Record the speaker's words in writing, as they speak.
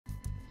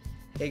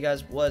Hey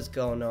guys, what's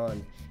going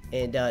on?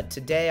 And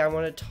today I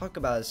want to talk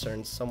about a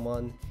certain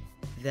someone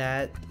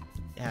that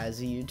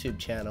has a YouTube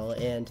channel,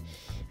 and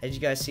as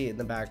you guys see in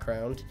the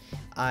background,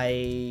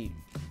 I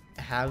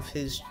have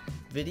his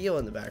video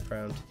in the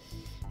background,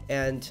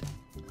 and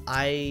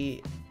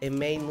I am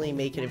mainly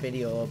making a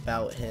video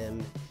about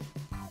him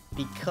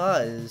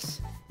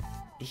because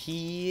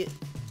he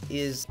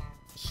is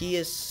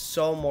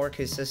so more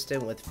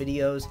consistent with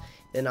videos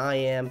than I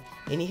am,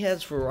 and he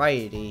has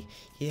variety.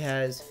 He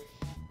has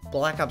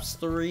Black Ops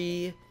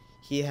 3,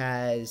 he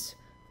has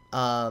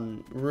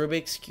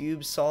Rubik's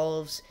Cube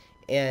solves,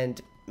 and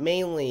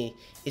mainly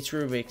it's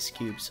Rubik's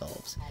Cube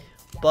solves,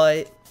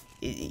 but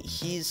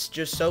he's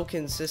just so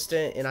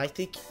consistent, and I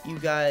think you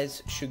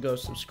guys should go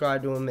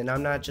subscribe to him. And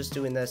I'm not just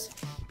doing this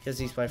because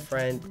he's my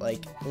friend.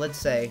 Like, let's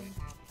say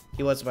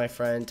he was my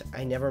friend,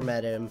 I never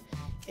met him,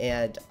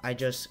 and I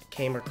just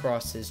came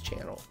across his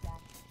channel.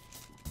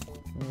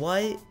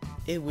 What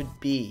it would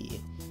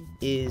be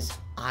is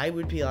I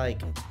would be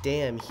like,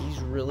 damn, he's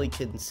really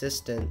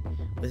consistent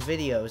with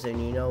videos. And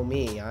you know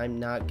me, I'm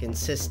not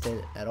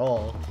consistent at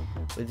all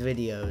with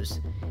videos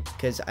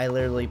because I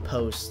literally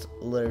post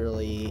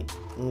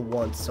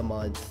once a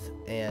month.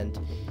 And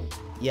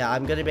yeah,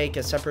 I'm gonna make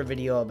a separate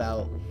video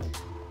about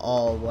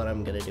all what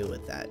I'm gonna do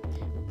with that.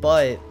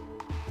 But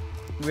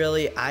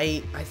really,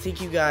 I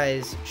think you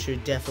guys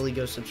should definitely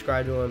go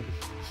subscribe to him.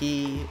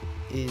 He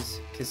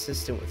is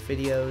consistent with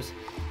videos.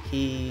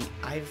 He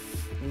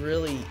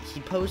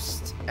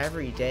posts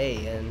every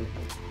day, and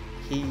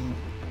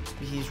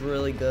he's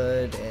really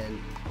good, and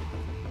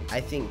I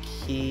think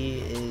he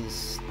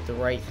is the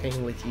right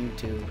thing with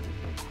YouTube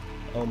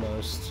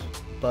almost.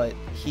 But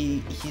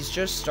he's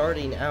just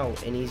starting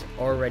out, and he's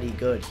already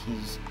good.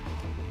 He's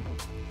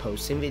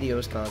posting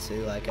videos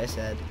constantly, like I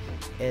said.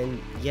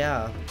 And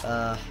yeah,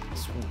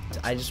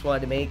 I just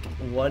wanted to make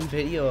one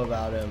video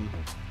about him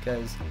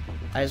because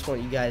I just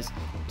want you guys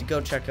to go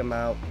check him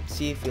out,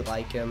 see if you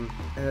like him,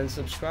 and then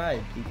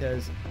subscribe,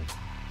 because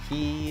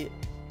he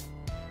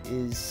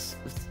is,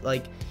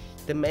 like,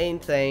 the main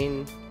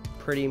thing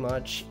pretty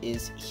much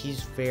is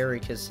he's very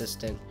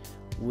consistent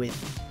with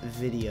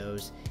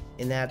videos,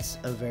 and that's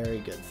a very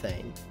good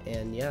thing.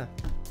 And yeah,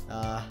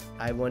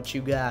 I want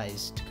you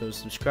guys to go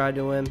subscribe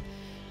to him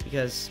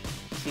because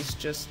he's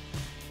just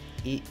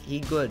he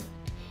good.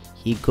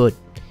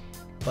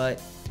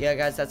 But yeah,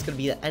 guys, that's gonna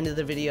be the end of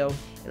the video,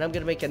 and I'm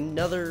gonna make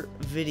another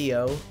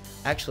video.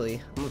 Actually,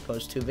 I'm gonna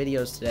post 2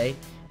 videos today,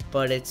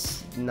 but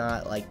it's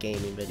not like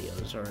gaming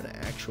videos or an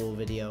actual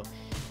video.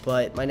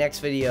 But my next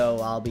video,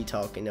 I'll be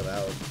talking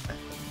about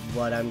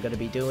what I'm gonna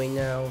be doing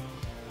now,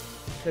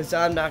 because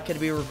I'm not gonna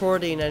be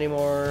recording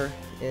anymore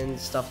and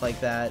stuff like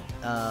that.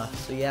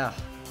 So yeah,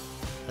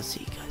 I'll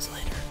see you guys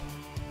later.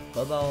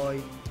 Bye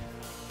bye.